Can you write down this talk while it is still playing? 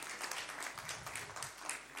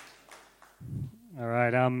All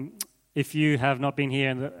right. If you have not been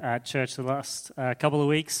here at church the last couple of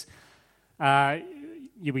weeks, it'd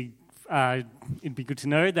be good to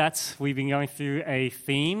know that we've been going through a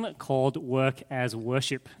theme called Work as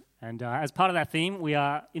Worship. And as part of that theme, we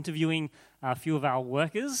are interviewing a few of our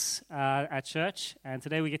workers at church. And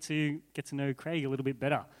today we get to know Craig a little bit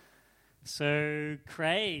better. So,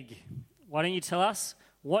 Craig, why don't you tell us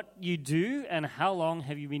what you do and how long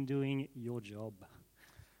have you been doing your job?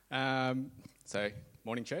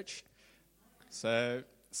 Morning, church. So,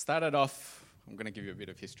 started off, I'm going to give you a bit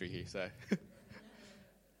of history here. So,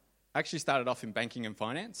 actually started off in banking and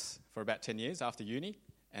finance for about 10 years after uni.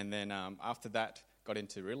 And then after that, got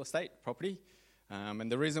into real estate, property. And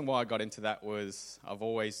the reason why I got into that was I've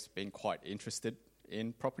always been quite interested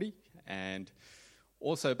in property. And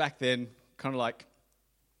also back then, kind of like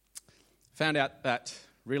found out that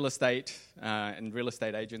real estate and real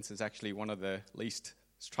estate agents is actually one of the least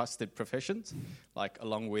trusted professions, like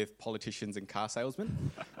along with politicians and car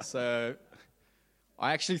salesmen. So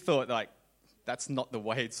I actually thought like that's not the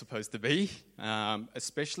way it's supposed to be,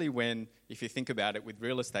 especially when, if you think about it, with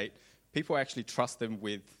real estate, people actually trust them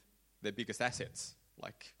with their biggest assets,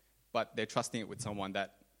 but they're trusting it with someone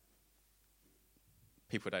that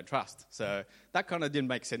people don't trust. So that kind of didn't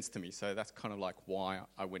make sense to me. So that's kind of like why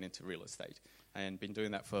I went into real estate and been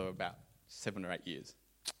doing that for about 7 or 8 years.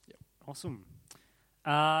 Yep. Awesome.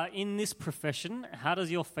 In this profession, how does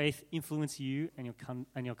your faith influence you and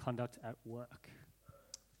your conduct at work?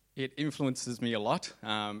 It influences me a lot,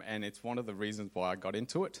 and it's one of the reasons why I got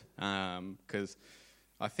into it, because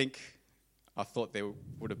I thought there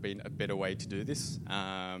would have been a better way to do this,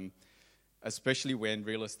 especially when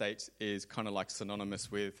real estate is kind of like synonymous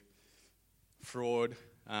with fraud,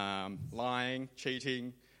 lying,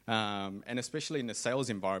 cheating, and especially in the sales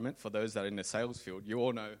environment. For those that are in the sales field, you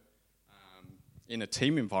all know in a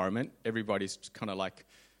team environment, everybody's kind of like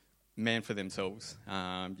man for themselves.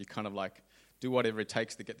 You kind of like do whatever it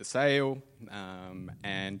takes to get the sale,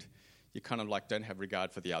 and you kind of like don't have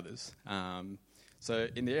regard for the others. So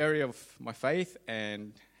in the area of my faith,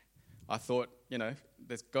 and I thought,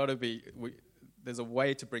 there's a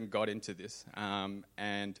way to bring God into this.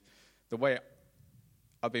 And the way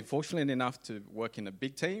I've been fortunate enough to work in a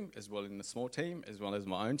big team, as well in a small team, as well as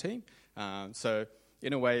my own team. So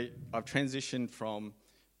in a way, I've transitioned from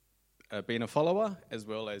being a follower as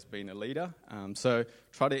well as being a leader. So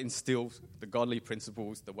try to instill the godly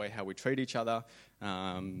principles, the way how we treat each other.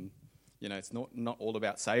 It's not all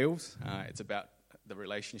about sales. It's about the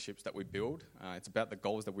relationships that we build. It's about the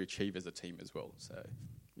goals that we achieve as a team as well. So,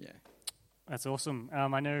 yeah. That's awesome.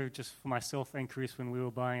 I know just for myself and Chris, when we were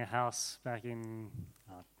buying a house back in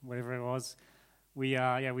whatever it was, we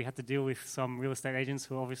had to deal with some real estate agents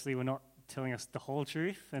who obviously were not telling us the whole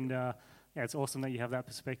truth. And it's awesome that you have that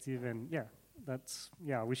perspective. And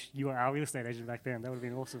I wish you were our real estate agent back then. That would have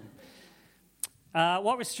been awesome.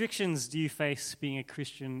 What restrictions do you face being a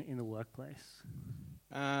Christian in the workplace?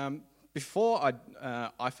 Before,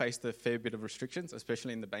 I faced a fair bit of restrictions,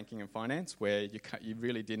 especially in the banking and finance, where you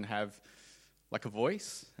really didn't have like a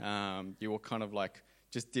voice. You were kind of like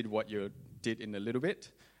just did what you did in a little bit.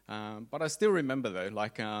 But I still remember though,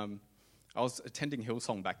 I was attending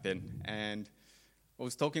Hillsong back then, and I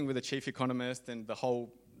was talking with the chief economist and the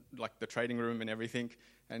whole, like the trading room and everything,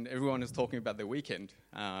 and everyone was talking about their weekend.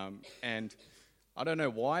 And I don't know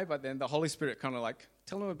why, but then the Holy Spirit kind of like,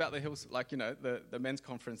 tell them about the Hills, the men's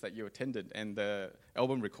conference that you attended and the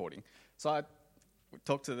album recording. So I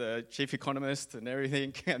talked to the chief economist and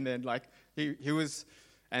everything, and then he was,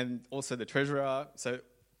 and also the treasurer. So,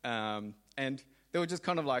 and they were just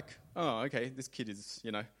kind of like, oh, okay, this kid is,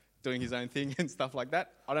 doing his own thing and stuff like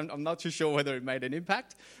that. I'm not too sure whether it made an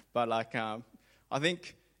impact, but I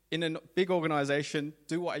think in a big organization,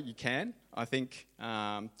 do what you can. I think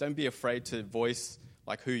don't be afraid to voice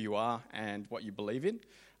who you are and what you believe in.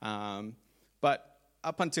 But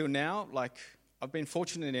up until now, I've been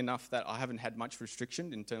fortunate enough that I haven't had much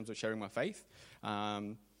restriction in terms of sharing my faith.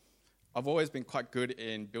 I've always been quite good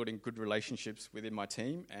in building good relationships within my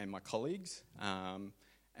team and my colleagues.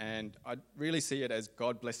 And I really see it as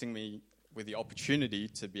God blessing me with the opportunity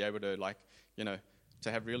to be able to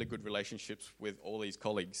to have really good relationships with all these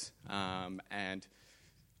colleagues. And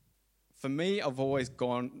for me, I've always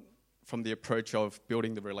gone from the approach of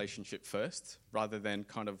building the relationship first rather than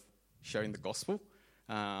kind of sharing the gospel.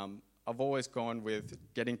 I've always gone with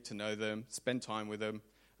getting to know them, spend time with them,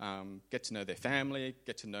 get to know their family,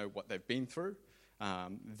 get to know what they've been through,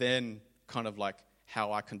 then kind of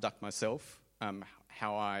how I conduct myself,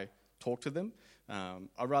 how I talk to them.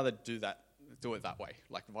 I'd rather do it that way,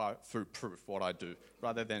 through proof what I do,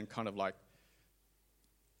 rather than kind of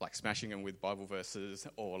like smashing them with Bible verses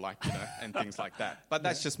or like, you know, and things like that. But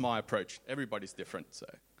that's just my approach. Everybody's different, so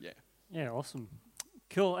yeah. Yeah, awesome.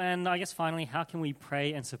 Cool. And I guess finally, how can we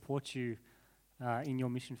pray and support you in your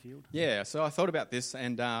mission field? Yeah, so I thought about this,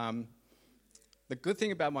 and the good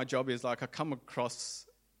thing about my job is like I come across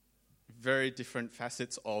very different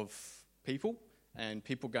facets of people and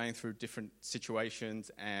people going through different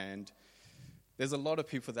situations, and there's a lot of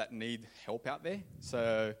people that need help out there.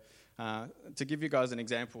 So to give you guys an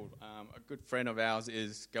example, a good friend of ours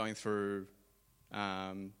is going through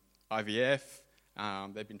IVF.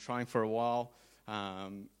 They've been trying for a while,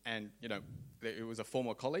 and, you know, it was a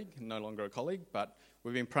former colleague, no longer a colleague, but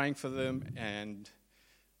we've been praying for them, and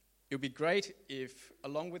it would be great if,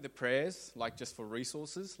 along with the prayers, like just for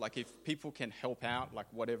resources, like if people can help out, like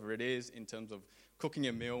whatever it is, in terms of cooking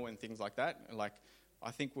a meal and things like that. Like,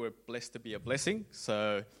 I think we're blessed to be a blessing.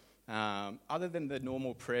 So other than the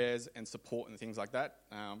normal prayers and support and things like that,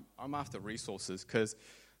 I'm after resources, because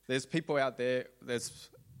there's people out there, there's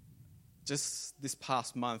just this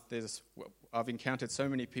past month, I've encountered so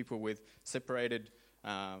many people with separated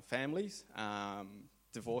families,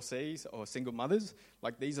 divorcees or single mothers.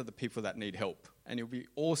 Like, these are the people that need help. And it would be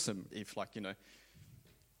awesome if, like, you know,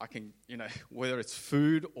 I can, you know, whether it's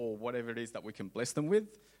food or whatever it is that we can bless them with,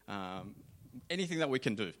 anything that we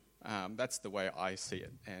can do. That's the way I see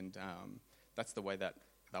it. And that's the way that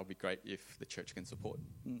would be great if the church can support.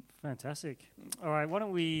 Fantastic. All right, why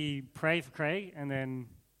don't we pray for Craig, and then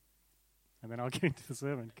I'll get into the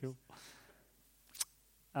sermon. Cool.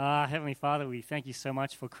 Heavenly Father, we thank you so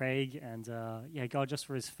much for Craig and, God, just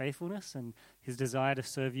for his faithfulness and his desire to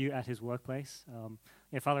serve you at his workplace.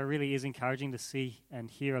 Father, it really is encouraging to see and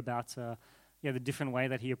hear about the different way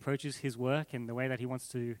that he approaches his work and the way that he wants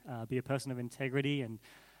to be a person of integrity and,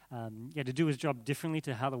 to do his job differently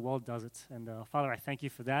to how the world does it. And, Father, I thank you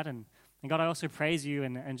for that. And God, I also praise you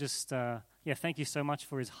and just, thank you so much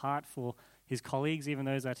for his heart for his colleagues, even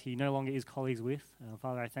those that he no longer is colleagues with.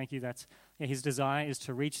 Father, I thank you that his desire is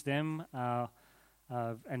to reach them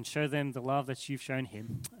and show them the love that you've shown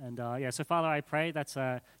him. And so Father, I pray that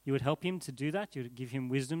you would help him to do that. You would give him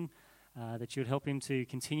wisdom, that you would help him to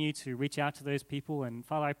continue to reach out to those people. And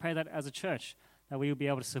Father, I pray that as a church, that we will be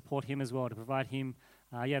able to support him as well, to provide him,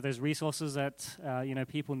 those resources that,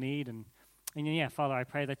 people need. And Father, I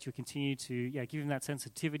pray that you continue to give him that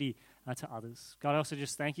sensitivity to others. God, I also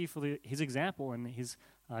just thank you for his example and his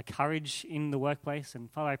courage in the workplace.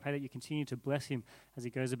 And Father, I pray that you continue to bless him as he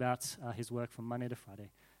goes about his work from Monday to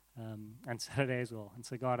Friday and Saturday as well. And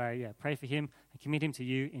so, God, I pray for him and commit him to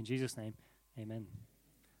you in Jesus' name. Amen.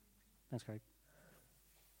 Thanks, Craig.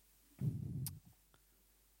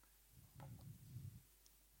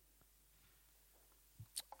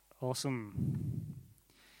 Awesome.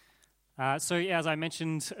 As I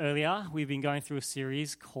mentioned earlier, we've been going through a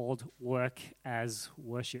series called Work as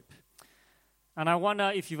Worship. And I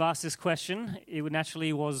wonder if you've asked this question, it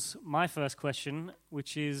naturally was my first question,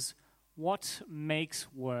 which is, what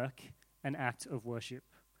makes work an act of worship?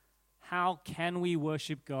 How can we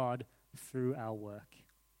worship God through our work?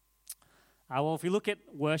 Well, if we look at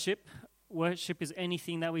worship, worship is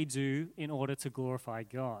anything that we do in order to glorify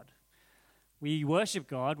God. We worship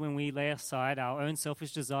God when we lay aside our own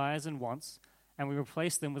selfish desires and wants, and we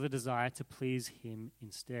replace them with a desire to please Him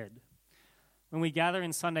instead. When we gather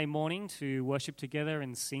in Sunday morning to worship together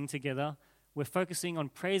and sing together, we're focusing on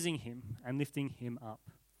praising Him and lifting Him up.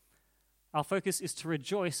 Our focus is to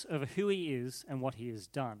rejoice over who He is and what He has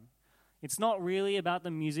done. It's not really about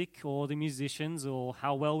the music or the musicians or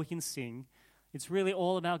how well we can sing. It's really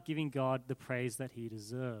all about giving God the praise that He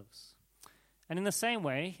deserves. And in the same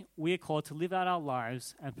way, we are called to live out our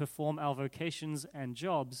lives and perform our vocations and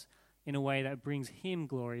jobs in a way that brings Him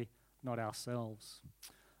glory, not ourselves.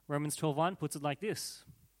 Romans 12:1 puts it like this: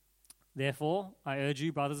 Therefore, I urge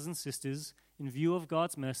you, brothers and sisters, in view of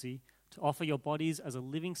God's mercy, to offer your bodies as a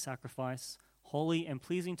living sacrifice, holy and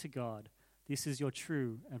pleasing to God. This is your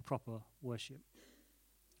true and proper worship.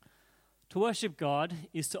 To worship God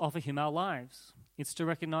is to offer Him our lives. It's to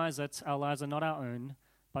recognize that our lives are not our own,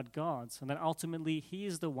 but God's, and that ultimately He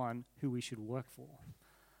is the one who we should work for.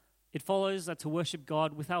 It follows that to worship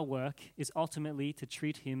God with our work is ultimately to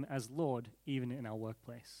treat Him as Lord, even in our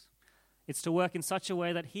workplace. It's to work in such a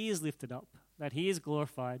way that He is lifted up, that He is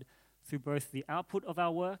glorified through both the output of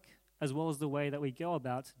our work as well as the way that we go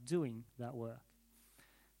about doing that work.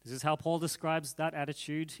 This is how Paul describes that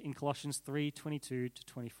attitude in Colossians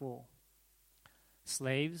 3:22-24.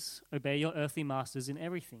 Slaves, obey your earthly masters in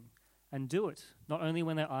everything, and do it, not only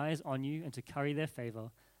when their eye is on you and to curry their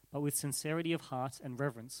favor, but with sincerity of heart and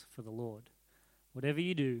reverence for the Lord. Whatever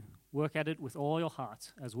you do, work at it with all your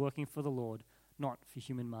heart, as working for the Lord, not for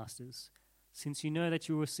human masters, since you know that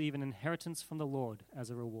you will receive an inheritance from the Lord as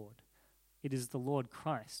a reward. It is the Lord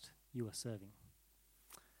Christ you are serving.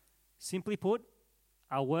 Simply put,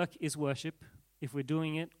 our work is worship if we're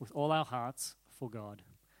doing it with all our hearts for God.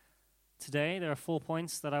 Today, there are 4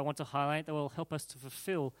 points that I want to highlight that will help us to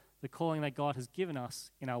fulfill the calling that God has given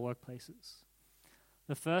us in our workplaces.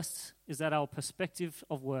 The first is that our perspective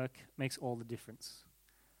of work makes all the difference.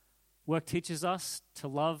 Work teaches us to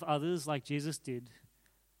love others like Jesus did.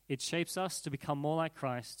 It shapes us to become more like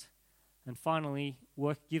Christ. And finally,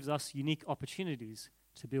 work gives us unique opportunities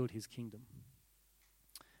to build his kingdom.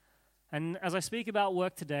 And as I speak about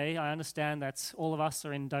work today, I understand that all of us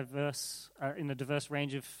are in a diverse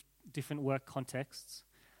range of different work contexts.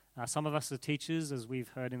 Some of us are teachers, as we've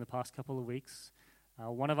heard in the past couple of weeks.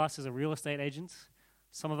 One of us is a real estate agent.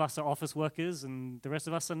 Some of us are office workers, and the rest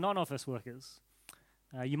of us are non-office workers.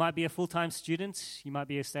 You might be a full-time student, you might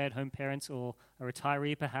be a stay-at-home parent or a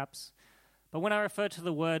retiree perhaps. But when I refer to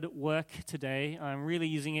the word work today, I'm really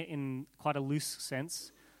using it in quite a loose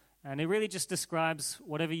sense. And it really just describes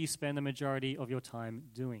whatever you spend the majority of your time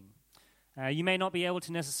doing. You may not be able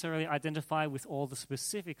to necessarily identify with all the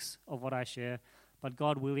specifics of what I share, but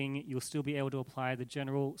God willing, you'll still be able to apply the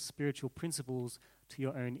general spiritual principles to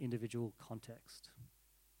your own individual context.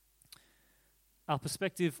 Our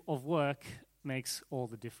perspective of work makes all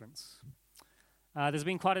the difference. There's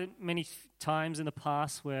been many times in the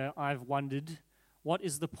past where I've wondered, what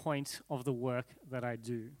is the point of the work that I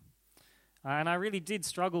do? And I really did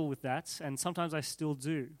struggle with that, and sometimes I still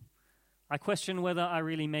do. I question whether I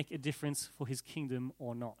really make a difference for his kingdom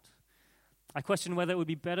or not. I question whether it would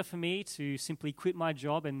be better for me to simply quit my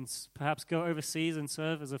job and perhaps go overseas and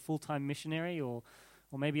serve as a full-time missionary or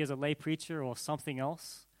maybe as a lay preacher or something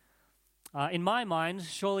else. In my mind,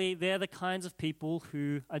 surely they're the kinds of people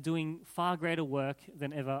who are doing far greater work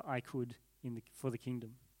than ever I could for the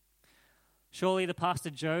kingdom. Surely the Pastor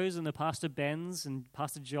Joes and the Pastor Bens and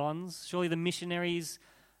Pastor Johns, surely the missionaries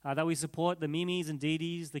that we support, the Mimis and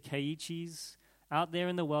Didis, the Keiichis out there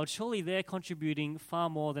in the world, surely they're contributing far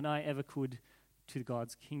more than I ever could to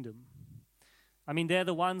God's kingdom. I mean, they're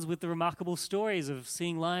the ones with the remarkable stories of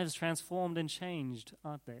seeing lives transformed and changed,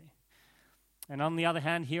 aren't they? And on the other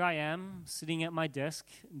hand, here I am, sitting at my desk,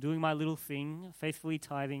 doing my little thing, faithfully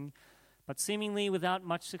tithing, but seemingly without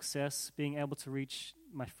much success being able to reach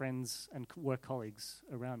my friends and work colleagues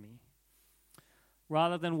around me.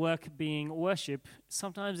 Rather than work being worship,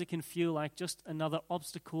 sometimes it can feel like just another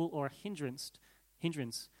obstacle or a hindrance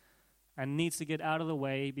and needs to get out of the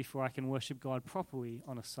way before I can worship God properly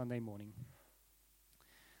on a Sunday morning.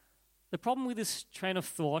 The problem with this train of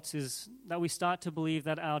thought is that we start to believe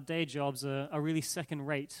that our day jobs are really second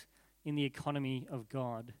rate in the economy of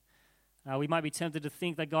God. We might be tempted to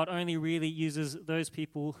think that God only really uses those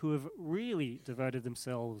people who have really devoted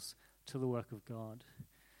themselves to the work of God.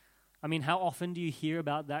 I mean, how often do you hear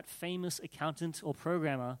about that famous accountant or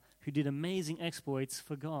programmer who did amazing exploits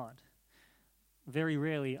for God? Very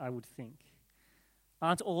rarely, I would think.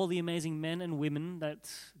 Aren't all the amazing men and women that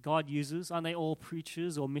God uses, aren't they all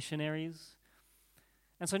preachers or missionaries?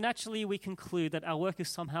 And so naturally we conclude that our work is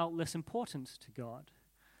somehow less important to God.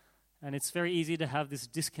 And it's very easy to have this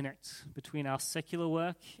disconnect between our secular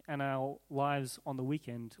work and our lives on the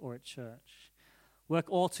weekend or at church. Work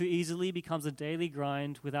all too easily becomes a daily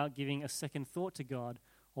grind without giving a second thought to God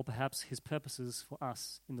or perhaps his purposes for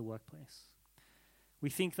us in the workplace. We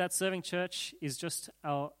think that serving at church is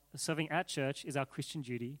our Christian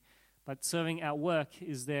duty, but serving at work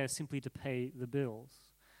is there simply to pay the bills.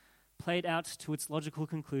 Played out to its logical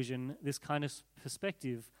conclusion, this kind of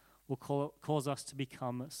perspective will cause us to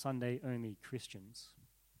become Sunday-only Christians.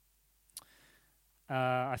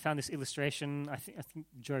 I found this illustration. I think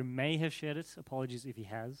Joe may have shared it. Apologies if he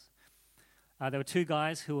has. There were two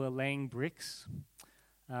guys who were laying bricks.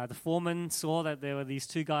 The foreman saw that there were these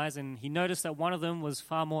two guys, and he noticed that one of them was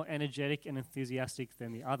far more energetic and enthusiastic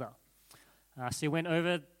than the other. So he went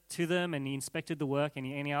over to them, and he inspected the work, and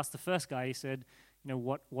he asked the first guy, he said,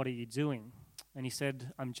 what are you doing? And he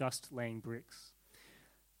said, I'm just laying bricks.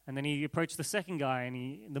 And then he approached the second guy,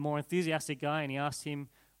 and the more enthusiastic guy, and he asked him,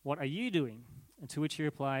 what are you doing? And to which he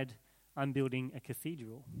replied, I'm building a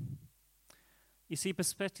cathedral. You see,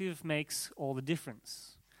 perspective makes all the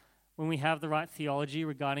difference. When we have the right theology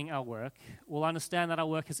regarding our work, we'll understand that our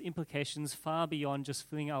work has implications far beyond just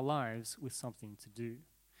filling our lives with something to do.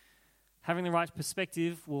 Having the right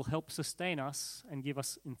perspective will help sustain us and give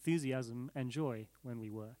us enthusiasm and joy when we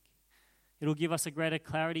work. It'll give us a greater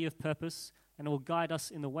clarity of purpose, and it will guide us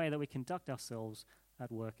in the way that we conduct ourselves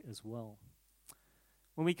at work as well.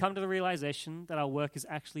 When we come to the realization that our work is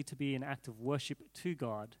actually to be an act of worship to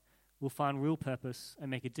God, we'll find real purpose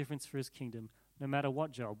and make a difference for His kingdom, no matter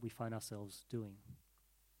what job we find ourselves doing.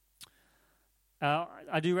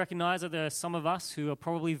 I do recognize that there are some of us who are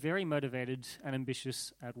probably very motivated and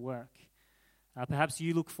ambitious at work. Perhaps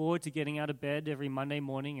you look forward to getting out of bed every Monday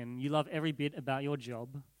morning and you love every bit about your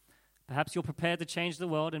job. Perhaps you're prepared to change the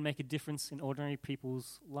world and make a difference in ordinary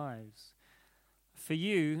people's lives. For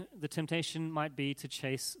you, the temptation might be to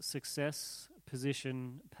chase success,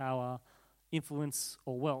 position, power, influence,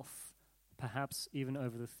 or wealth, perhaps even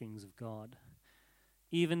over the things of God.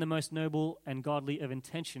 Even the most noble and godly of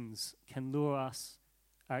intentions can lure us,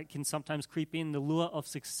 can sometimes creep in the lure of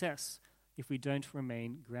success if we don't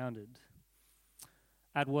remain grounded.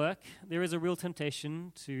 At work, there is a real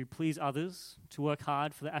temptation to please others, to work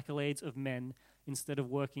hard for the accolades of men instead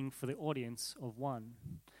of working for the audience of one.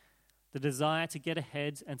 The desire to get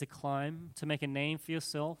ahead and to climb, to make a name for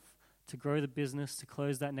yourself, to grow the business, to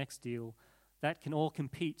close that next deal, that can all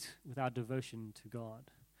compete with our devotion to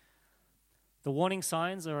God. The warning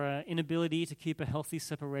signs are an inability to keep a healthy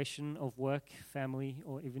separation of work, family,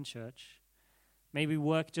 or even church. Maybe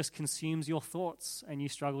work just consumes your thoughts and you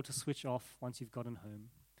struggle to switch off once you've gotten home.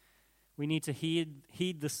 We need to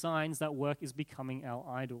heed the signs that work is becoming our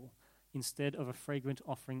idol instead of a fragrant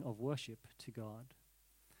offering of worship to God.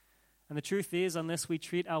 And the truth is, unless we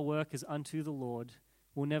treat our work as unto the Lord,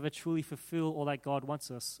 we'll never truly fulfill all that God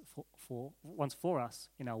wants for us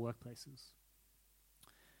in our workplaces.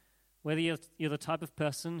 Whether you're the type of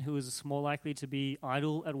person who is more likely to be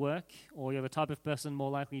idle at work, or you're the type of person more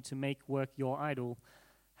likely to make work your idol,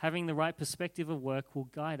 having the right perspective of work will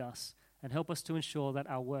guide us and help us to ensure that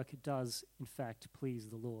our work does, in fact, please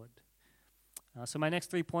the Lord. So my next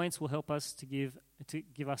 3 points will help us to give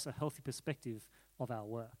us a healthy perspective of our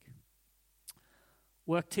work.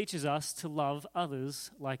 Work teaches us to love others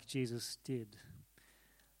like Jesus did.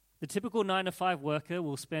 The typical 9-to-5 worker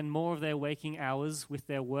will spend more of their waking hours with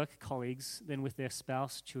their work colleagues than with their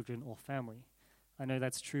spouse, children, or family. I know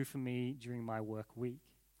that's true for me during my work week.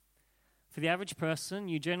 For the average person,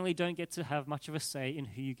 you generally don't get to have much of a say in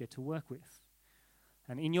who you get to work with.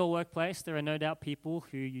 And in your workplace, there are no doubt people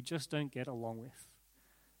who you just don't get along with.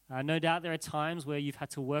 No doubt there are times where you've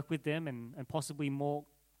had to work with them and possibly more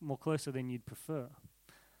closer than you'd prefer.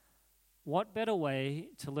 What better way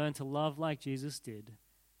to learn to love like Jesus did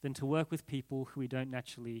than to work with people who we don't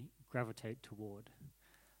naturally gravitate toward?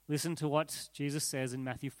 Listen to what Jesus says in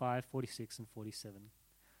Matthew 5:46 and 47.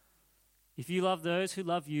 If you love those who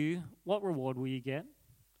love you, what reward will you get?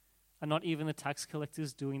 Are not even the tax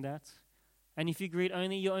collectors doing that? And if you greet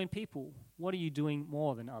only your own people, what are you doing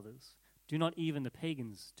more than others? Do not even the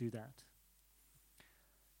pagans do that?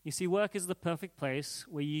 You see, work is the perfect place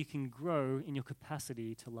where you can grow in your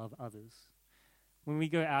capacity to love others. When we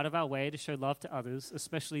go out of our way to show love to others,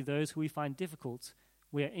 especially those who we find difficult,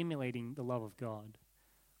 we are emulating the love of God.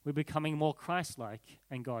 We're becoming more Christ-like,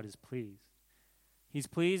 and God is pleased. He's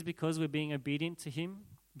pleased because we're being obedient to Him,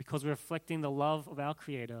 because we're reflecting the love of our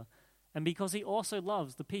Creator, and because He also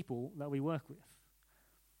loves the people that we work with.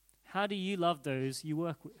 How do you love those you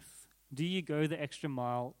work with? Do you go the extra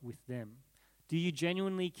mile with them? Do you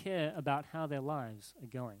genuinely care about how their lives are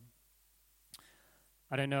going?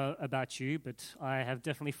 I don't know about you, but I have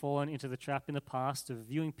definitely fallen into the trap in the past of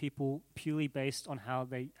viewing people purely based on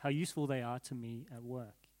how useful they are to me at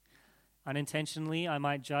work. Unintentionally, I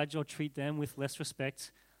might judge or treat them with less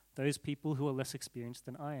respect, those people who are less experienced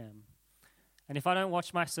than I am. And if I don't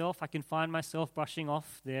watch myself, I can find myself brushing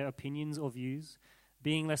off their opinions or views,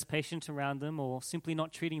 being less patient around them, or simply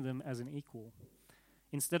not treating them as an equal.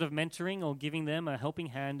 Instead of mentoring or giving them a helping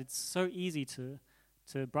hand, it's so easy to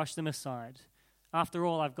brush them aside. After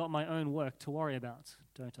all, I've got my own work to worry about,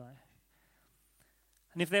 don't I?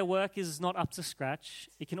 And if their work is not up to scratch,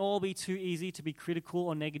 it can all be too easy to be critical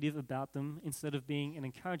or negative about them instead of being an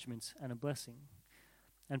encouragement and a blessing.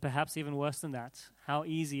 And perhaps even worse than that, how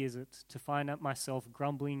easy is it to find out myself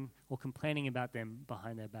grumbling or complaining about them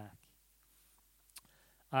behind their back?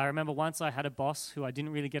 I remember once I had a boss who I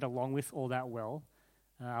didn't really get along with all that well.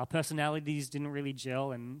 Our personalities didn't really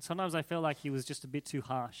gel, and sometimes I felt like he was just a bit too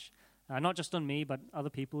harsh. Not just on me, but other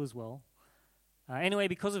people as well. Anyway,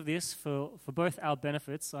 because of this, for both our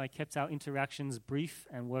benefits, I kept our interactions brief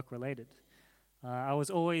and work-related. I was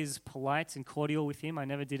always polite and cordial with him. I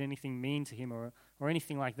never did anything mean to him or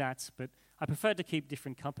anything like that, but I preferred to keep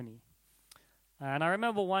different company. And I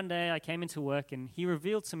remember one day I came into work and he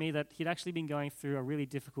revealed to me that he'd actually been going through a really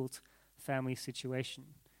difficult family situation.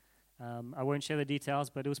 I won't share the details,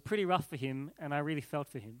 but it was pretty rough for him, and I really felt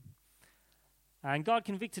for him. And God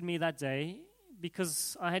convicted me that day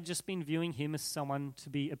because I had just been viewing him as someone to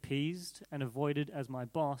be appeased and avoided as my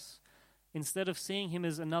boss, instead of seeing him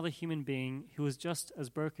as another human being who was just as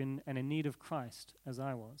broken and in need of Christ as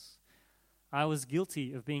I was. I was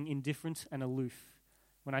guilty of being indifferent and aloof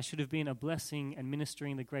when I should have been a blessing and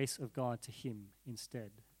ministering the grace of God to him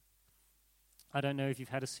instead. I don't know if you've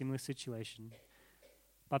had a similar situation,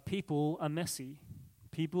 but people are messy.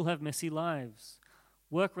 People have messy lives.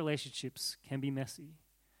 Work relationships can be messy.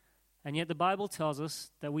 And yet the Bible tells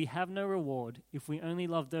us that we have no reward if we only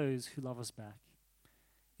love those who love us back.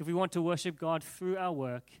 If we want to worship God through our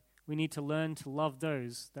work, we need to learn to love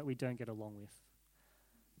those that we don't get along with.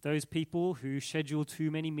 Those people who schedule too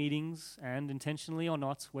many meetings and, intentionally or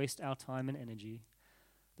not, waste our time and energy.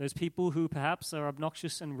 Those people who perhaps are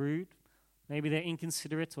obnoxious and rude. Maybe they're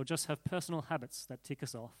inconsiderate or just have personal habits that tick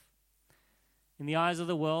us off. In the eyes of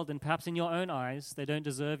the world, and perhaps in your own eyes, they don't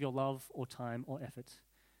deserve your love or time or effort.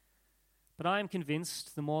 But I am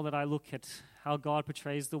convinced, the more that I look at how God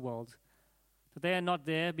portrays the world, that they are not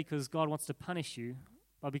there because God wants to punish you,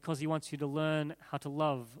 but because he wants you to learn how to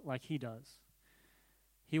love like he does.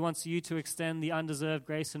 He wants you to extend the undeserved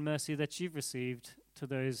grace and mercy that you've received to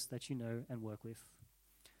those that you know and work with.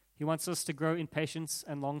 He wants us to grow in patience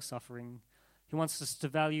and long-suffering. He wants us to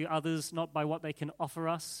value others not by what they can offer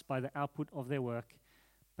us, by the output of their work,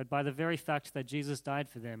 but by the very fact that Jesus died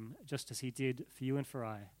for them, just as he did for you and for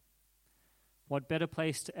I. What better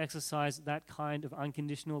place to exercise that kind of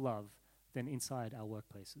unconditional love than inside our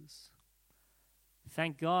workplaces?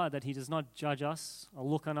 Thank God that he does not judge us or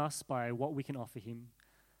look on us by what we can offer him.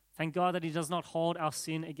 Thank God that he does not hold our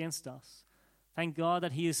sin against us. Thank God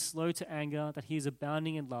that he is slow to anger, that he is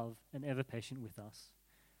abounding in love and ever patient with us.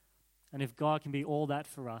 And if God can be all that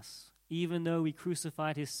for us, even though we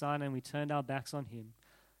crucified his Son and we turned our backs on him,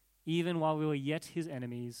 even while we were yet his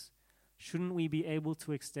enemies, shouldn't we be able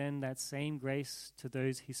to extend that same grace to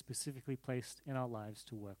those he specifically placed in our lives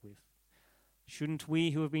to work with? Shouldn't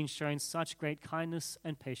we, who have been shown such great kindness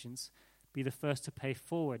and patience, be the first to pay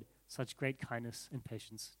forward such great kindness and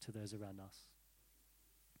patience to those around us?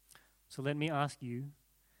 So let me ask you,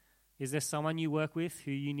 is there someone you work with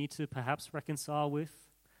who you need to perhaps reconcile with?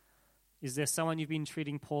 Is there someone you've been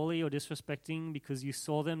treating poorly or disrespecting because you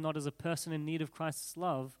saw them not as a person in need of Christ's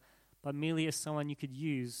love, but merely as someone you could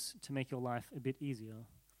use to make your life a bit easier?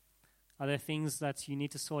 Are there things that you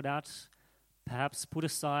need to sort out, perhaps put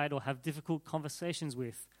aside or have difficult conversations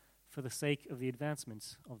with for the sake of the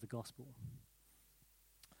advancement of the gospel?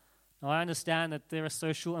 Now, I understand that there are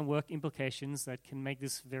social and work implications that can make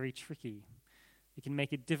this very tricky. It can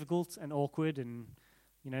make it difficult and awkward, and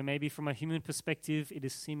maybe from a human perspective, it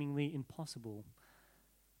is seemingly impossible.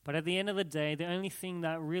 But at the end of the day, the only thing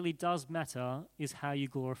that really does matter is how you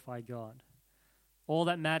glorify God. All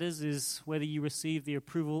that matters is whether you receive the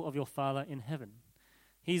approval of your Father in heaven.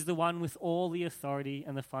 He's the one with all the authority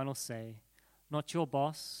and the final say, not your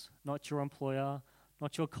boss, not your employer,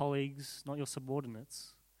 not your colleagues, not your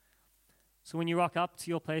subordinates. So when you rock up to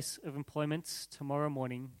your place of employment tomorrow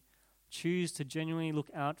morning, choose to genuinely look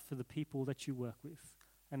out for the people that you work with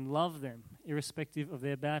and love them, irrespective of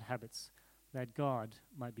their bad habits, that God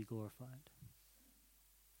might be glorified.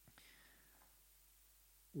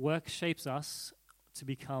 Work shapes us to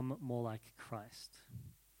become more like Christ.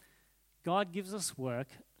 God gives us work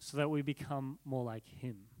so that we become more like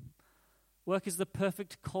him. Work is the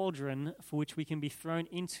perfect cauldron for which we can be thrown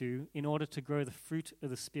into in order to grow the fruit of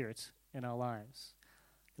the Spirit in our lives.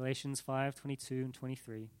 Galatians 5:22 and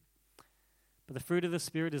 23. But the fruit of the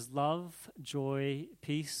Spirit is love, joy,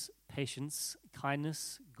 peace, patience,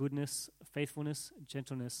 kindness, goodness, faithfulness,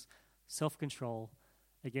 gentleness, self-control.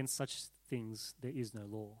 Against such things there is no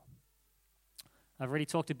law. I've already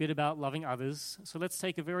talked a bit about loving others, so let's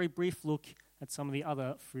take a very brief look at some of the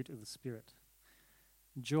other fruit of the Spirit.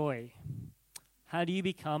 Joy. How do you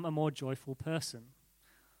become a more joyful person?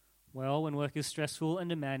 Well, when work is stressful and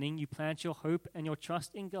demanding, you plant your hope and your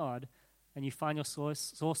trust in God, and you find your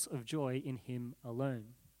source of joy in him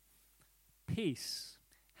alone. Peace.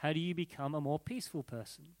 How do you become a more peaceful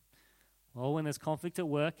person? Well, when there's conflict at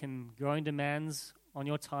work and growing demands on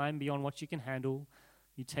your time beyond what you can handle,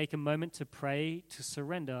 you take a moment to pray, to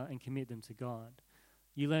surrender, and commit them to God.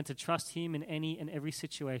 You learn to trust him in any and every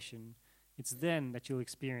situation. It's then that you'll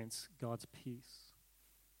experience God's peace.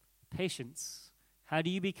 Patience. How do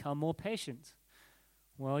you become more patient?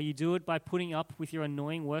 Well, you do it by putting up with your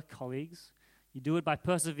annoying work colleagues. You do it by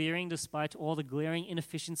persevering despite all the glaring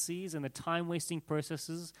inefficiencies and the time-wasting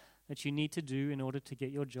processes that you need to do in order to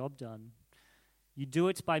get your job done. You do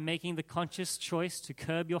it by making the conscious choice to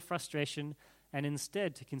curb your frustration and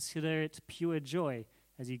instead to consider it pure joy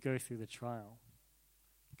as you go through the trial.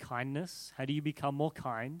 Kindness. How do you become more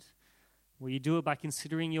kind? Well, you do it by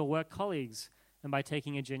considering your work colleagues and by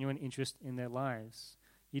taking a genuine interest in their lives.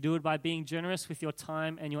 You do it by being generous with your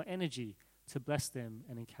time and your energy to bless them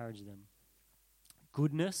and encourage them.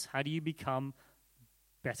 Goodness, how do you become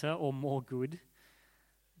better or more good?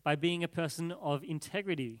 By being a person of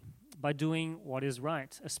integrity, by doing what is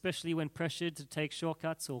right, especially when pressured to take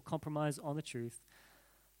shortcuts or compromise on the truth.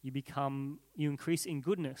 You increase in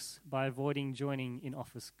goodness by avoiding joining in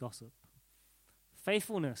office gossip.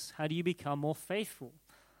 Faithfulness, how do you become more faithful?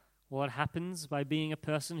 Well, it happens by being a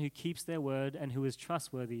person who keeps their word and who is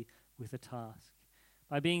trustworthy with a task.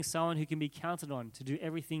 By being someone who can be counted on to do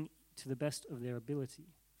everything to the best of their ability.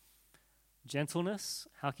 Gentleness,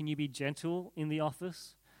 how can you be gentle in the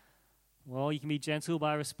office? Well, you can be gentle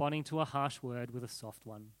by responding to a harsh word with a soft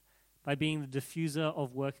one, by being the diffuser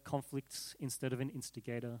of work conflicts instead of an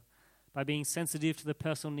instigator, by being sensitive to the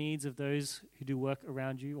personal needs of those who do work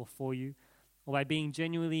around you or for you, or by being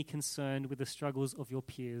genuinely concerned with the struggles of your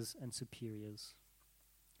peers and superiors.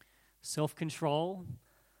 Self-control,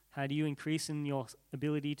 how do you increase in your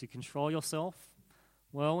ability to control yourself?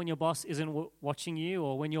 Well, when your boss isn't watching you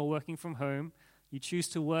or when you're working from home, you choose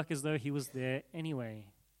to work as though he was there anyway.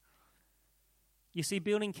 You see,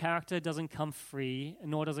 building character doesn't come free,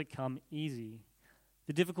 nor does it come easy.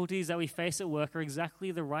 The difficulties that we face at work are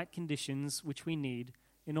exactly the right conditions which we need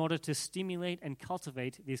in order to stimulate and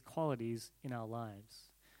cultivate these qualities in our lives.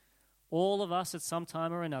 All of us at some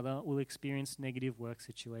time or another will experience negative work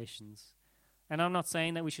situations. And I'm not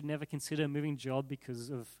saying that we should never consider moving job because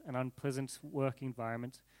of an unpleasant work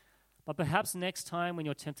environment, but perhaps next time when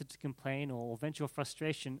you're tempted to complain or vent your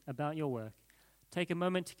frustration about your work, take a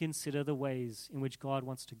moment to consider the ways in which God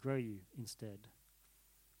wants to grow you instead.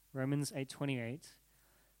 Romans 8:28,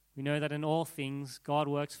 we know that in all things God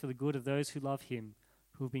works for the good of those who love him,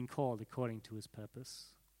 who have been called according to his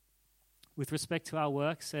purpose. With respect to our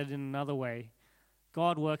work, said in another way,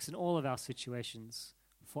 God works in all of our situations.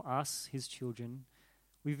 For us, his children,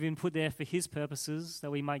 we've been put there for his purposes,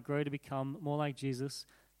 that we might grow to become more like Jesus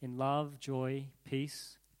in love, joy,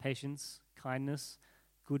 peace, patience, kindness,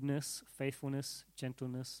 goodness, faithfulness,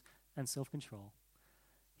 gentleness, and self-control.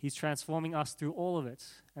 He's transforming us through all of it,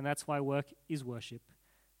 and that's why work is worship,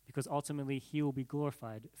 because ultimately he will be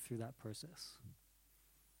glorified through that process.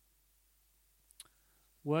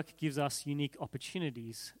 Work gives us unique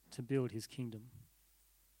opportunities to build his kingdom.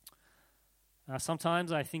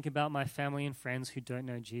 Sometimes I think about my family and friends who don't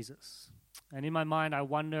know Jesus, and in my mind I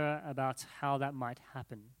wonder about how that might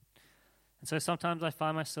happen. And so sometimes I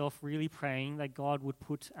find myself really praying that God would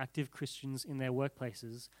put active Christians in their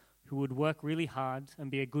workplaces who would work really hard and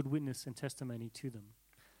be a good witness and testimony to them.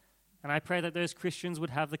 And I pray that those Christians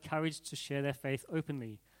would have the courage to share their faith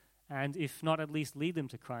openly, and if not at least lead them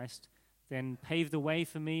to Christ, then pave the way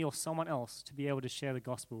for me or someone else to be able to share the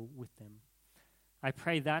gospel with them. I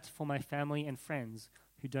pray that for my family and friends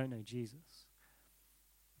who don't know Jesus.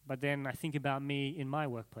 But then I think about me in my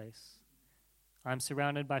workplace. I'm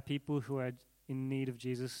surrounded by people who are in need of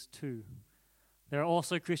Jesus too. There are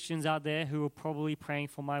also Christians out there who are probably praying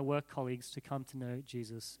for my work colleagues to come to know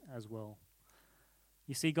Jesus as well.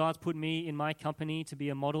 You see, God's put me in my company to be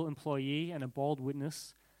a model employee and a bold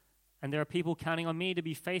witness, and there are people counting on me to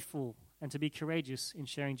be faithful and to be courageous in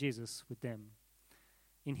sharing Jesus with them.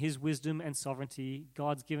 In his wisdom and sovereignty,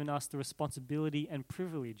 God's given us the responsibility and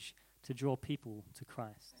privilege to draw people to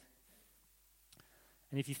Christ.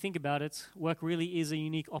 And if you think about it, work really is a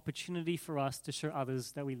unique opportunity for us to show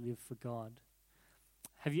others that we live for God.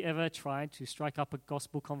 Have you ever tried to strike up a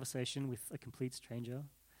gospel conversation with a complete stranger?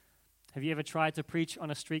 Have you ever tried to preach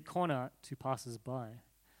on a street corner to passers-by?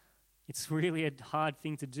 It's really a hard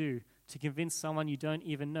thing to do, to convince someone you don't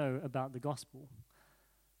even know about the gospel.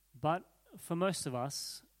 But for most of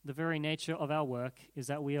us, the very nature of our work is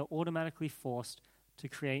that we are automatically forced to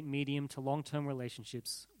create medium to long-term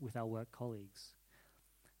relationships with our work colleagues.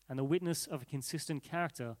 And the witness of a consistent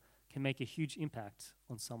character can make a huge impact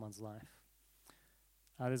on someone's life.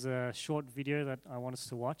 There's a short video that I want us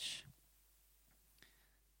to watch.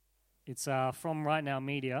 It's from Right Now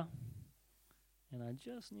Media. And I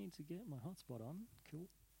just need to get my hotspot on. Cool.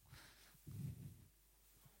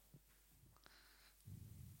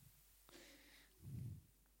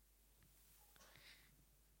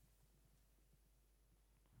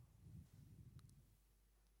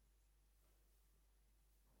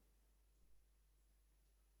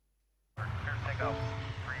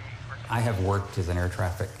 I have worked as an air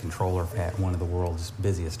traffic controller at one of the world's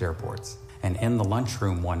busiest airports. And in the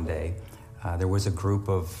lunchroom one day, there was a group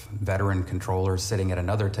of veteran controllers sitting at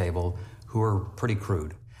another table who were pretty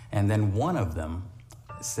crude. And then one of them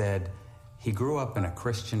said He grew up in a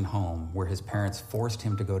Christian home where his parents forced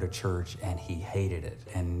him to go to church, and he hated it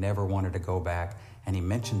and never wanted to go back, and he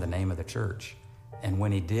mentioned the name of the church. And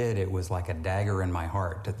when he did, it was like a dagger in my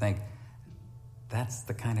heart to think, that's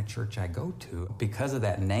the kind of church I go to. Because of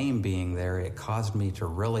that name being there, it caused me to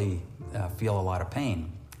really feel a lot of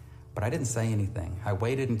pain. But I didn't say anything. I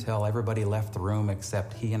waited until everybody left the room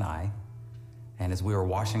except he and I. And as we were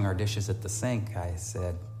washing our dishes at the sink, I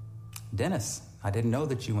said, Dennis, I didn't know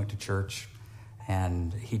that you went to church.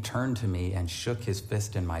 And he turned to me and shook his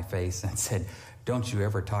fist in my face and said, don't you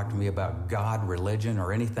ever talk to me about God, religion,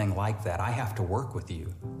 or anything like that. I have to work with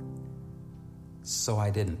you. So I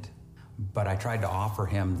didn't. But I tried to offer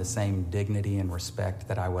him the same dignity and respect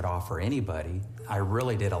that I would offer anybody. I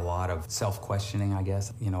really did a lot of self-questioning, I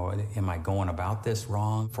guess. Am I going about this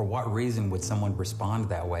wrong? For what reason would someone respond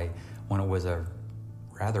that way when it was a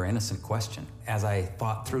rather innocent question? As I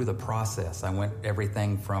thought through the process, I went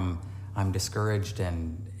everything from I'm discouraged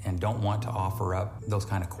and don't want to offer up those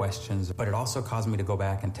kind of questions. But it also caused me to go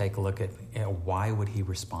back and take a look at why would he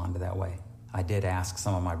respond that way? I did ask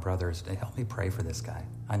some of my brothers to help me pray for this guy.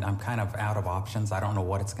 I'm kind of out of options. I don't know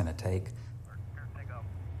what it's going to take.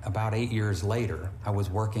 About 8 years later, I was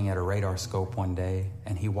working at a radar scope one day,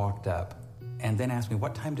 and he walked up and then asked me,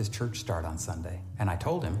 what time does church start on Sunday? And I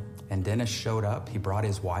told him, and Dennis showed up. He brought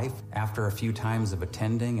his wife. After a few times of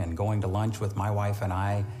attending and going to lunch with my wife and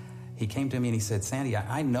I, he came to me and he said, Sandy,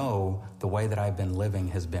 I know the way that I've been living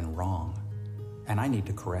has been wrong, and I need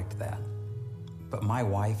to correct that. But my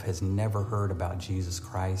wife has never heard about Jesus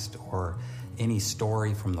Christ or any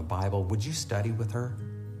story from the Bible. Would you study with her?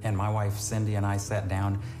 And my wife, Cindy, and I sat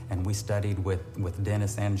down and we studied with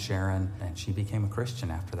Dennis and Sharon, and she became a Christian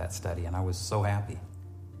after that study, and I was so happy.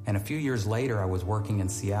 And a few years later, I was working in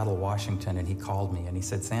Seattle, Washington, and he called me and he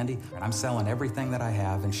said, Sandy, I'm selling everything that I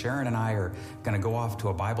have, and Sharon and I are going to go off to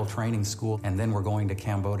a Bible training school, and then we're going to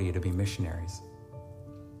Cambodia to be missionaries.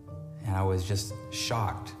 And I was just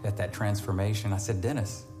shocked at that transformation. I said,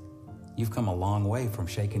 Dennis, you've come a long way from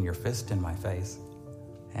shaking your fist in my face.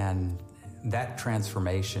 And that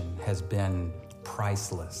transformation has been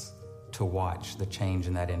priceless to watch the change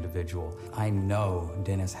in that individual. I know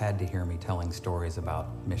Dennis had to hear me telling stories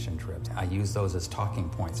about mission trips. I use those as talking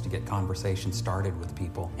points to get conversation started with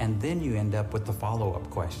people. And then you end up with the follow-up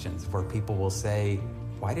questions where people will say,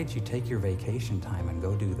 why did you take your vacation time and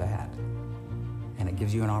go do that? And it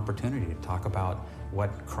gives you an opportunity to talk about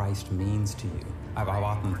what Christ means to you. I've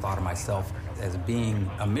often thought of myself as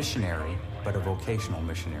being a missionary, but a vocational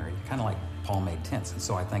missionary, kind of like Paul made tents. And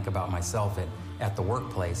so I think about myself at the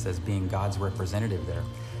workplace as being God's representative there.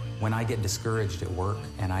 When I get discouraged at work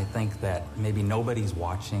and I think that maybe nobody's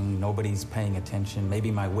watching, nobody's paying attention,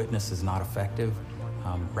 maybe my witness is not effective,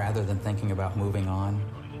 rather than thinking about moving on,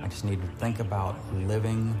 I just need to think about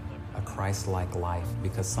living a Christ-like life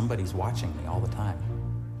because somebody's watching me all the time.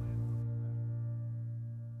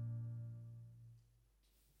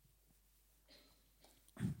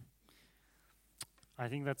 I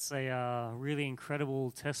think that's a really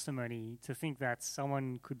incredible testimony to think that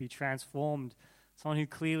someone could be transformed, someone who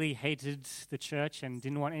clearly hated the church and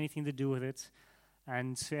didn't want anything to do with it,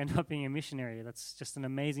 and to end up being a missionary. That's just an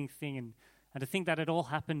amazing thing. And to think that it all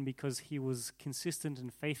happened because he was consistent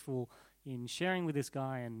and faithful in sharing with this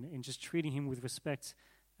guy and in just treating him with respect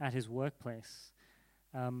at his workplace.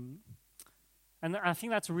 And I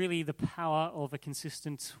think that's really the power of a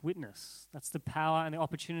consistent witness. That's the power and the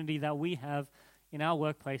opportunity that we have in our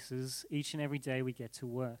workplaces each and every day we get to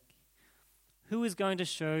work. Who is going to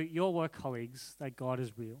show your work colleagues that God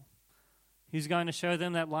is real? Who's going to show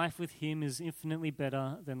them that life with him is infinitely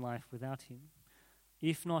better than life without him?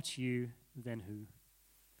 If not you, then who?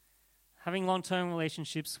 Having long-term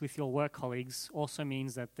relationships with your work colleagues also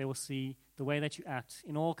means that they will see the way that you act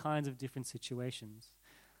in all kinds of different situations.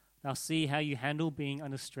 They'll see how you handle being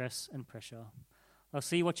under stress and pressure. They'll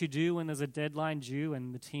see what you do when there's a deadline due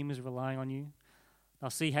and the team is relying on you. They'll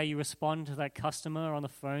see how you respond to that customer on the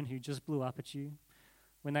phone who just blew up at you,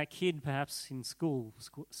 when that kid perhaps in school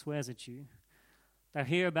swears at you. They'll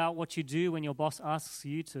hear about what you do when your boss asks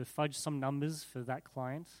you to fudge some numbers for that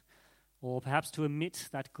client, or perhaps to omit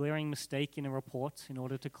that glaring mistake in a report in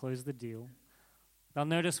order to close the deal. They'll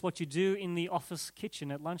notice what you do in the office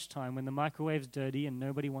kitchen at lunchtime when the microwave's dirty and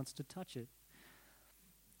nobody wants to touch it.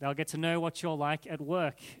 They'll get to know what you're like at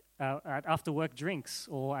work, at after-work drinks,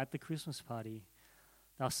 or at the Christmas party.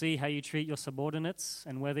 They'll see how you treat your subordinates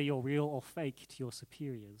and whether you're real or fake to your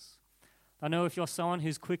superiors. They'll know if you're someone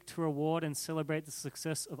who's quick to reward and celebrate the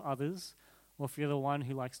success of others, or if you're the one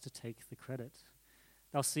who likes to take the credit.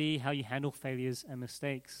 They'll see how you handle failures and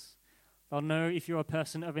mistakes. They'll know if you're a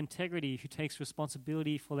person of integrity who takes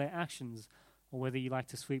responsibility for their actions, or whether you like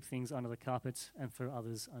to sweep things under the carpet and throw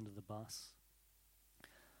others under the bus.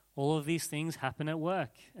 All of these things happen at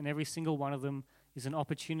work, and every single one of them is an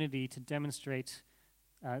opportunity to demonstrate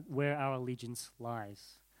where our allegiance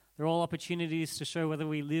lies. They're all opportunities to show whether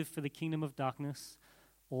we live for the kingdom of darkness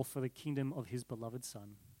or for the kingdom of his beloved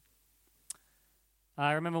Son.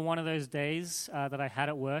 I remember one of those days that I had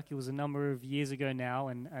at work. It was a number of years ago now,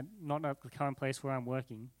 and not at the current place where I'm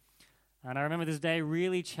working. And I remember this day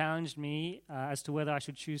really challenged me as to whether I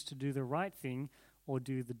should choose to do the right thing or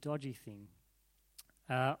do the dodgy thing.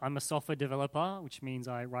 I'm a software developer, which means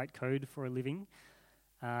I write code for a living.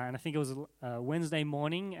 And I think it was a Wednesday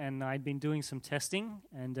morning, and I'd been doing some testing,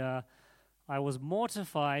 and I was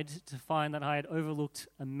mortified to find that I had overlooked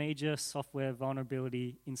a major software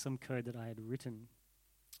vulnerability in some code that I had written.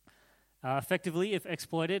 Effectively, if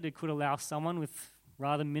exploited, it could allow someone with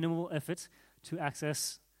rather minimal effort to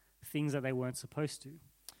access things that they weren't supposed to.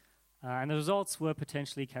 And the results were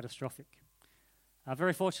potentially catastrophic.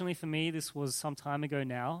 Very fortunately for me, this was some time ago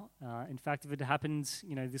now. In fact, if it happened,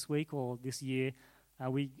 this week or this year,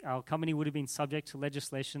 our company would have been subject to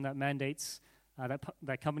legislation that mandates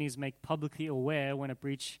that companies make publicly aware when a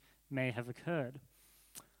breach may have occurred.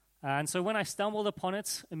 And so when I stumbled upon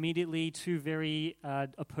it, immediately two very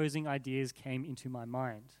opposing ideas came into my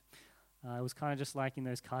mind. It was kind of just like in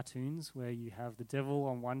those cartoons where you have the devil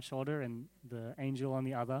on one shoulder and the angel on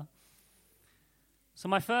the other. So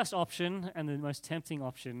my first option, and the most tempting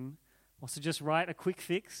option, was to just write a quick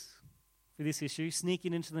fix for this issue, sneak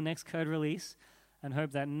it into the next code release, and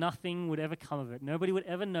hope that nothing would ever come of it. Nobody would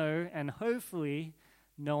ever know, and hopefully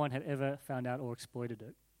no one had ever found out or exploited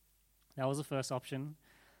it. That was the first option.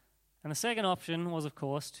 And the second option was, of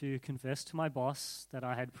course, to confess to my boss that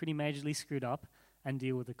I had pretty majorly screwed up and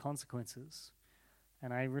deal with the consequences.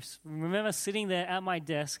 And I remember sitting there at my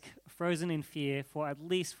desk, frozen in fear, for at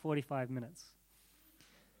least 45 minutes.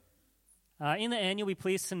 In the end, you'll be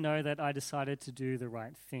pleased to know that I decided to do the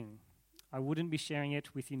right thing. I wouldn't be sharing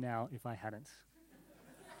it with you now if I hadn't.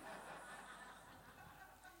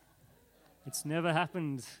 It's never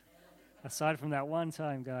happened aside from that one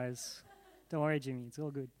time, guys. Don't worry, Jimmy, it's all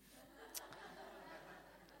good.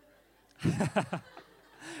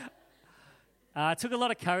 It took a lot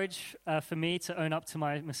of courage for me to own up to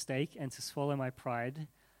my mistake and to swallow my pride,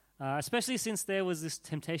 especially since there was this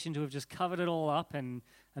temptation to have just covered it all up and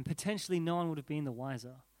potentially no one would have been the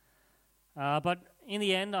wiser. But in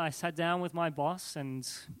the end, I sat down with my boss and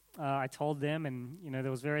I told them, and there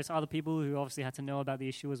was various other people who obviously had to know about the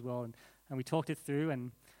issue as well, and we talked it through,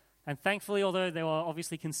 and thankfully, although they were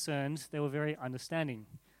obviously concerned, they were very understanding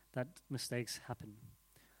that mistakes happen.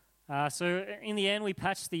 So in the end, we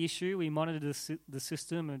patched the issue, we monitored the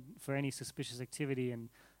system for any suspicious activity, and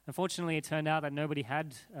unfortunately it turned out that nobody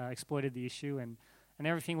had exploited the issue, and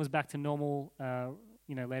everything was back to normal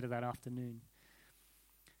later that afternoon.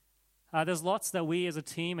 There's lots that we as a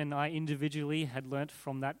team and I individually had learnt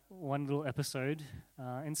from that one little episode.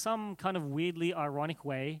 In some kind of weirdly ironic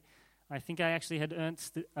way, I think I actually had earned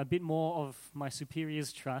a bit more of my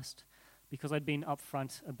superior's trust because I'd been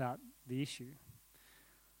upfront about the issue.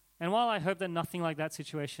 And while I hope that nothing like that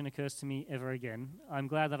situation occurs to me ever again, I'm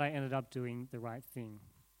glad that I ended up doing the right thing.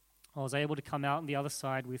 I was able to come out on the other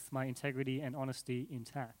side with my integrity and honesty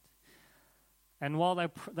intact. And while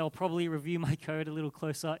they'll probably review my code a little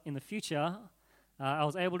closer in the future, I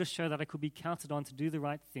was able to show that I could be counted on to do the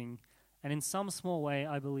right thing, and in some small way,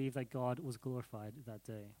 I believe that God was glorified that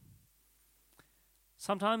day.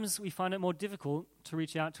 Sometimes we find it more difficult to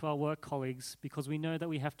reach out to our work colleagues because we know that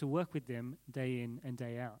we have to work with them day in and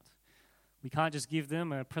day out. We can't just give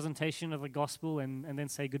them a presentation of the gospel and then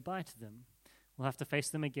say goodbye to them. We'll have to face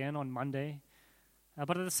them again on Monday.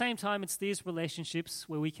 But at the same time, it's these relationships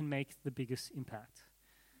where we can make the biggest impact.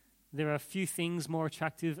 There are few things more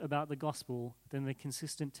attractive about the gospel than the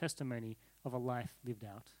consistent testimony of a life lived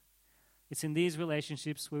out. It's in these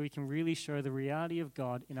relationships where we can really show the reality of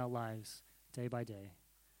God in our lives day by day.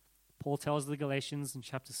 Paul tells the Galatians in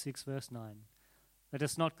chapter 6, verse 9, "Let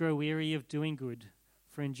us not grow weary of doing good,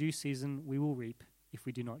 for in due season we will reap if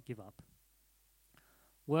we do not give up."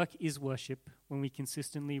 Work is worship when we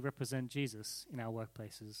consistently represent Jesus in our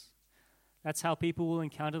workplaces. That's how people will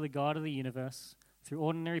encounter the God of the universe, through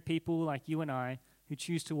ordinary people like you and I who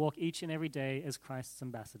choose to walk each and every day as Christ's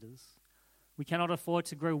ambassadors. We cannot afford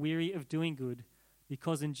to grow weary of doing good,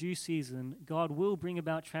 because in due season, God will bring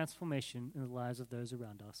about transformation in the lives of those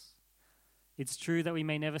around us. It's true that we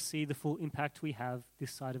may never see the full impact we have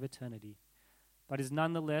this side of eternity, but it is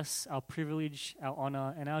nonetheless our privilege, our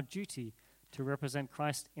honor, and our duty to represent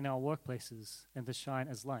Christ in our workplaces and to shine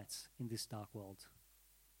as lights in this dark world.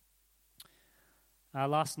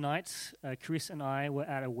 Last night, Chris and I were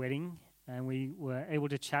at a wedding, and we were able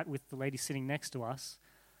to chat with the lady sitting next to us.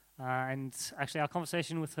 And actually, our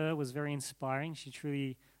conversation with her was very inspiring. She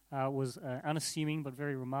truly was an unassuming but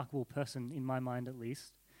very remarkable person, in my mind at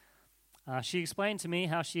least. She explained to me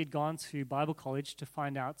how she had gone to Bible college to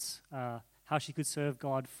find out how she could serve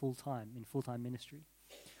God full-time, in full-time ministry.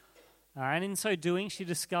 And in so doing, she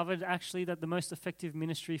discovered actually that the most effective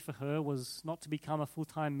ministry for her was not to become a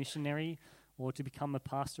full-time missionary or to become a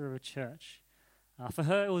pastor of a church. For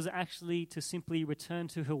her, it was actually to simply return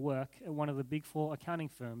to her work at one of the big four accounting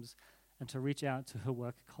firms and to reach out to her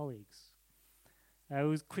work colleagues.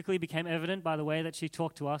 It quickly became evident by the way that she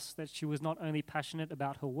talked to us that she was not only passionate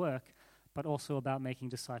about her work, but also about making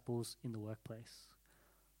disciples in the workplace.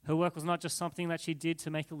 Her work was not just something that she did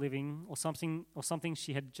to make a living or something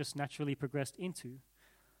she had just naturally progressed into.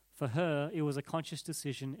 For her, it was a conscious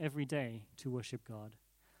decision every day to worship God.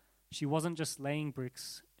 She wasn't just laying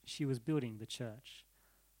bricks, she was building the church.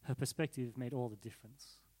 Her perspective made all the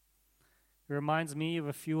difference. It reminds me of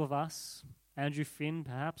a few of us, Andrew Finn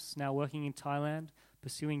perhaps, now working in Thailand,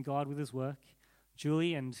 pursuing God with his work,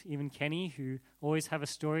 Julie and even Kenny, who always have a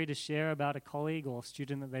story to share about a colleague or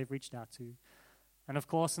student that they've reached out to. And of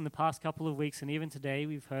course, in the past couple of weeks and even today,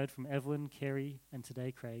 we've heard from Evelyn, Kerry, and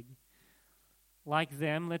today Craig. Like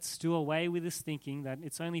them, let's do away with this thinking that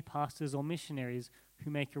it's only pastors or missionaries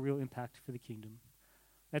who make a real impact for the kingdom.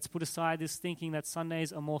 Let's put aside this thinking that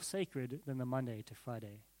Sundays are more sacred than the Monday to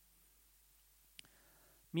Friday.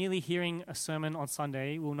 Merely hearing a sermon on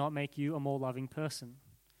Sunday will not make you a more loving person.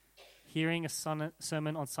 Hearing a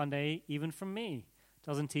sermon on Sunday, even from me,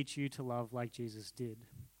 doesn't teach you to love like Jesus did.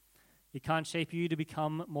 It can't shape you to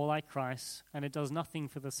become more like Christ, and it does nothing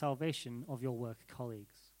for the salvation of your work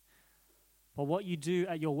colleagues. But what you do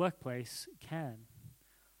at your workplace can,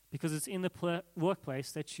 because it's in the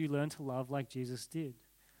workplace that you learn to love like Jesus did.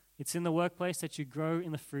 It's in the workplace that you grow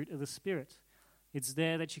in the fruit of the Spirit. It's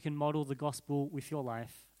there that you can model the gospel with your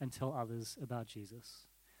life and tell others about Jesus.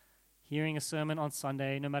 Hearing a sermon on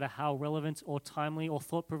Sunday, no matter how relevant or timely or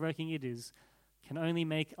thought-provoking it is, can only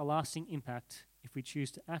make a lasting impact if we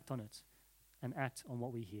choose to act on it and act on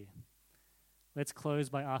what we hear. Let's close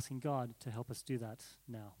by asking God to help us do that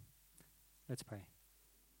now. Let's pray.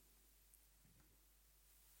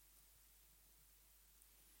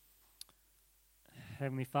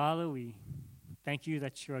 Heavenly Father, we thank you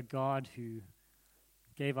that you're a God who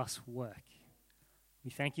gave us work. We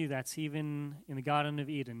thank you that even in the Garden of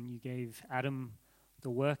Eden, you gave Adam the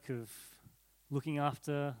work of looking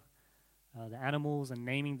after the animals and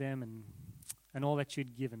naming them and all that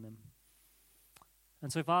you'd given them.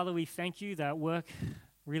 And so, Father, we thank you that work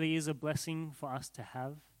really is a blessing for us to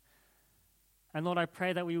have. And Lord, I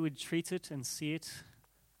pray that we would treat it and see it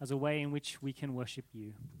as a way in which we can worship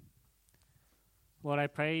you. Lord, I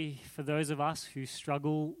pray for those of us who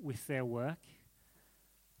struggle with their work.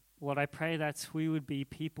 Lord, I pray that we would be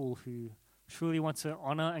people who truly want to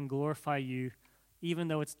honor and glorify you, even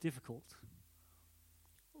though it's difficult.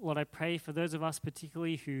 Lord, I pray for those of us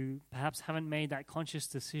particularly who perhaps haven't made that conscious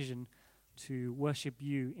decision to worship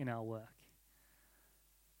you in our work.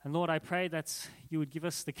 And Lord, I pray that you would give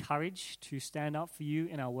us the courage to stand up for you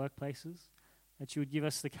in our workplaces, that you would give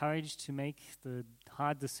us the courage to make the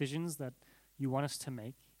hard decisions that you want us to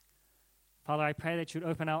make. Father, I pray that you would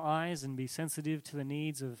open our eyes and be sensitive to the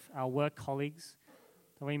needs of our work colleagues,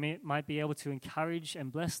 that we might be able to encourage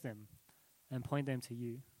and bless them and point them to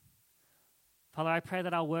you. Father, I pray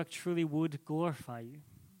that our work truly would glorify you,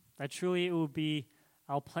 that truly it would be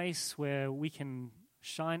our place where we can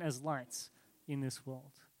shine as lights in this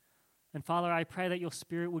world. And Father, I pray that your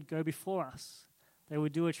Spirit would go before us, that it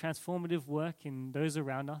would do a transformative work in those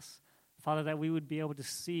around us. Father, that we would be able to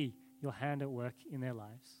see your hand at work in their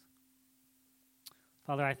lives.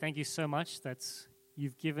 Father, I thank you so much that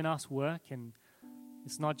you've given us work, and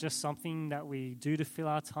it's not just something that we do to fill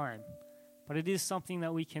our time, but it is something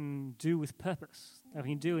that we can do with purpose, that we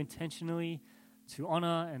can do intentionally to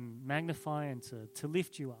honor and magnify and to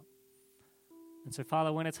lift you up. And so,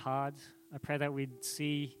 Father, when it's hard, I pray that we'd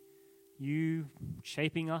see you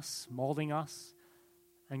shaping us, molding us,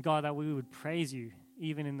 and God, that we would praise you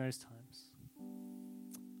even in those times.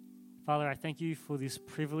 Father, I thank you for this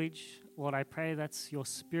privilege. Lord, I pray that your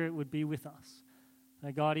Spirit would be with us.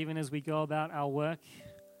 God, even as we go about our work,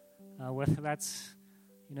 whether that's,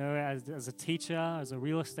 as a teacher, as a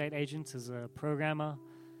real estate agent, as a programmer,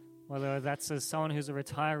 whether that's as someone who's a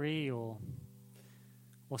retiree or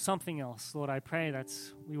something else, Lord, I pray that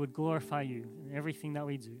we would glorify you in everything that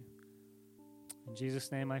we do. In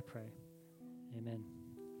Jesus' name I pray. Amen.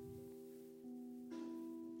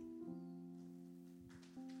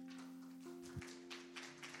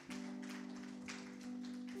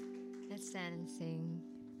 Let's stand and sing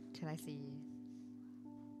Till I See You.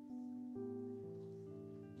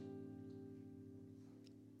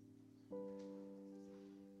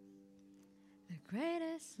 The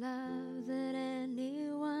greatest love that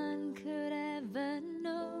anyone could ever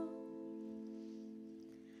know,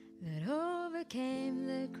 that overcame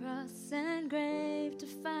the cross and grave to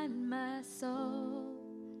find my soul.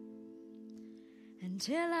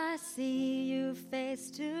 Until I see you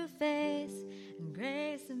face to face, and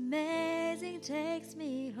grace amazing takes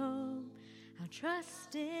me home, I'll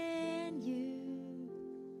trust in you.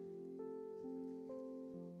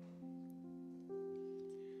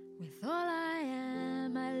 With all I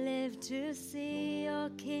am, I live to see your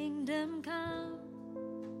kingdom come.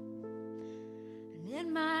 And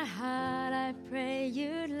in my heart, I pray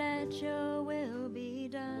you'd let your will be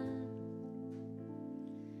done.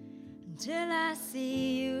 Until I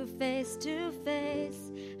see you face to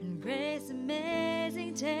face, and grace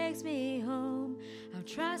amazing takes me home, I'll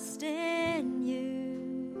trust in you.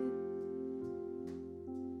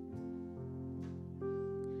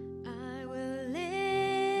 I will live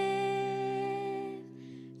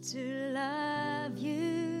to love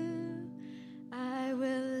you. I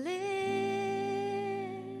will live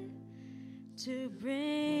to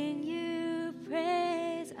bring you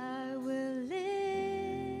praise. I will live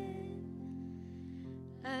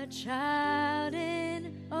a child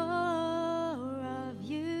in awe of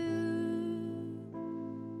you.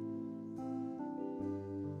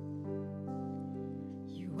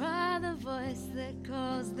 You are the voice that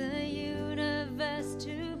calls the universe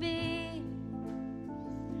to be.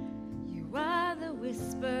 You are the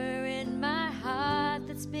whisper in my heart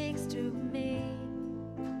that speaks to me.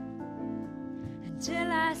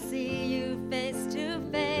 Until I see you face to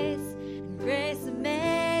face, and grace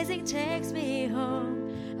amazing takes me home,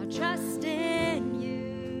 I'll trust in you.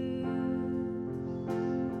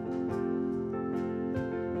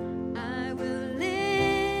 I will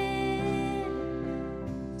live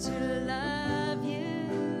to love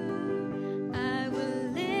you. I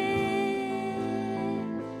will live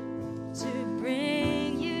to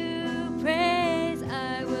bring you praise.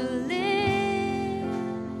 I will live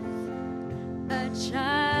a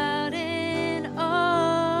child in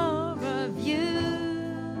awe of you.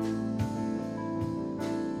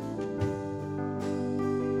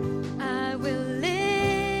 I will live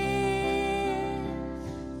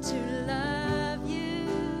to love you.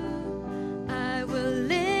 I will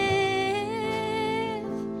live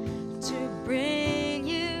to bring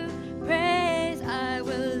you praise. I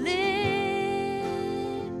will live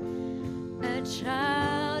a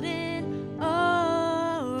child in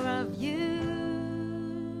awe of you.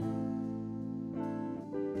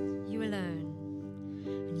 You alone.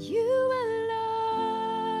 And you alone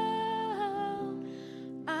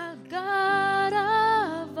are God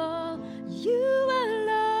of all. You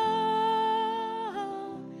alone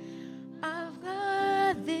are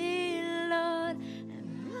worthy, Lord.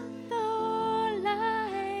 And with all I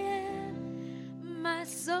am, my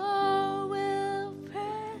soul will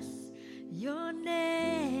praise your name.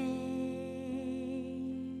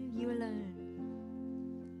 You alone.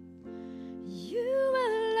 You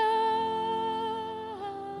alone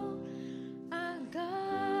are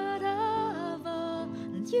God of all,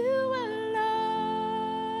 and you alone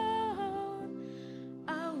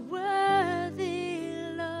are worthy,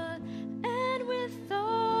 Lord. And with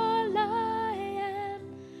all I am,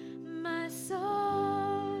 my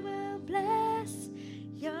soul will bless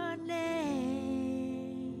your name.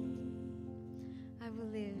 I will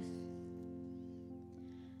live.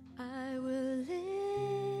 I will live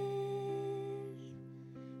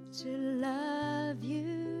to love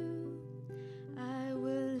you. I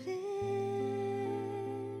will live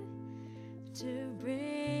to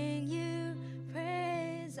bring you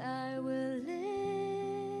praise. I will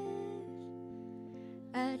live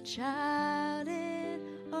a child in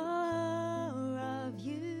awe of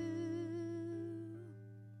you.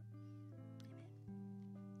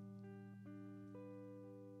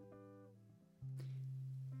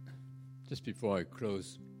 Just before I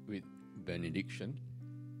close with benediction,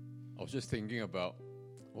 I was just thinking about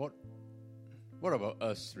what about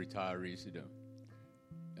us retirees, you know.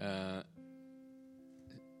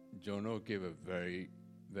 Jono gave a very,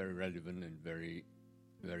 very relevant and very,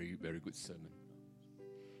 very, very good sermon.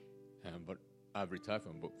 But I've retired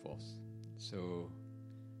from workforce. So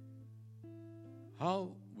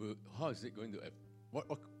how is it going to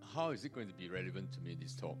how is it going to be relevant to me,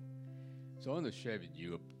 this talk? So I want to share with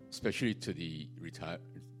you, especially to the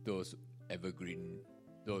those evergreen.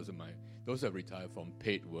 Those are retired from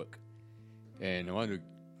paid work. And I want to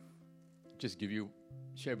just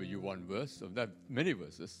share with you one verse of that, many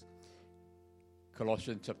verses.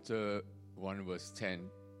 Colossians chapter 1 verse 10,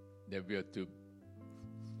 that we are to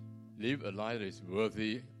live a life that is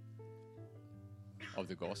worthy of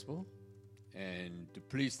the gospel and to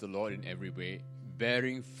please the Lord in every way,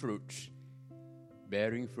 bearing fruit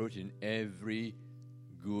in every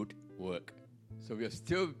good work. So we are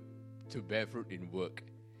still to bear fruit in work.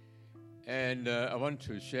 And I want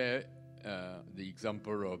to share the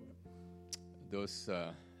example of those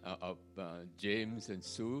James and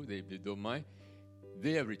Sue, if they don't mind.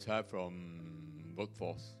 They have retired from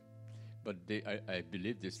workforce, but I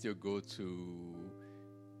believe they still go to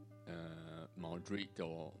Madrid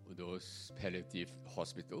or those palliative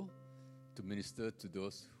hospital to minister to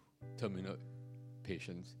those terminal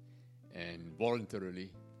patients, and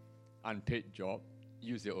voluntarily, unpaid job,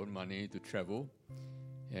 use their own money to travel,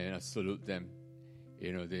 and I salute them.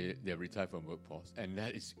 You know, they retired from workforce, and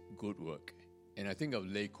that is good work. And I think of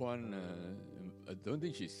Lei Kwan, I don't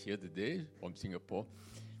think she's here today from Singapore.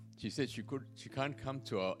 She said she can't come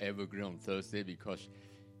to our Evergreen on Thursday because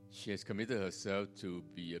she has committed herself to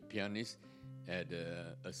be a pianist at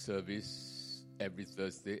a service every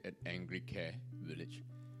Thursday at Angry Care Village.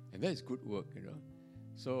 And that is good work, you know.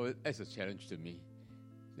 So that's a challenge to me.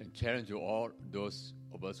 And challenge to all those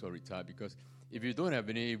of us who are retired, because if you don't have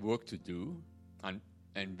any work to do,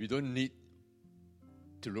 and we don't need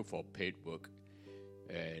to look for paid work,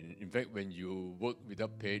 and in fact, when you work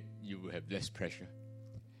without paid, you will have less pressure.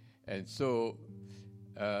 And so,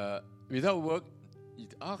 without work, you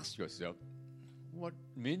ask yourself, what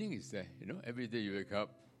meaning is there? You know, every day you wake up,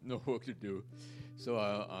 no work to do. So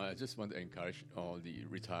I just want to encourage all the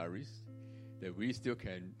retirees that we still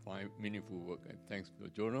can find meaningful work. And thanks to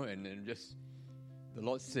Jono. And then just the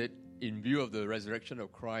Lord said, in view of the resurrection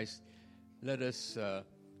of Christ, let us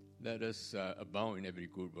abound in every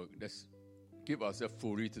good work. Let's give ourselves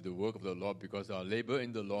fully to the work of the Lord, because our labor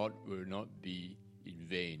in the Lord will not be in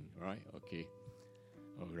vain. Right? Okay.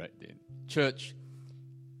 All right then. Church,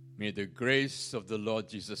 may the grace of the Lord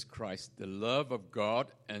Jesus Christ, the love of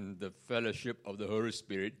God, and the fellowship of the Holy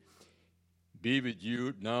Spirit be with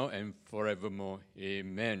you now and forevermore.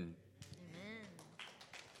 Amen.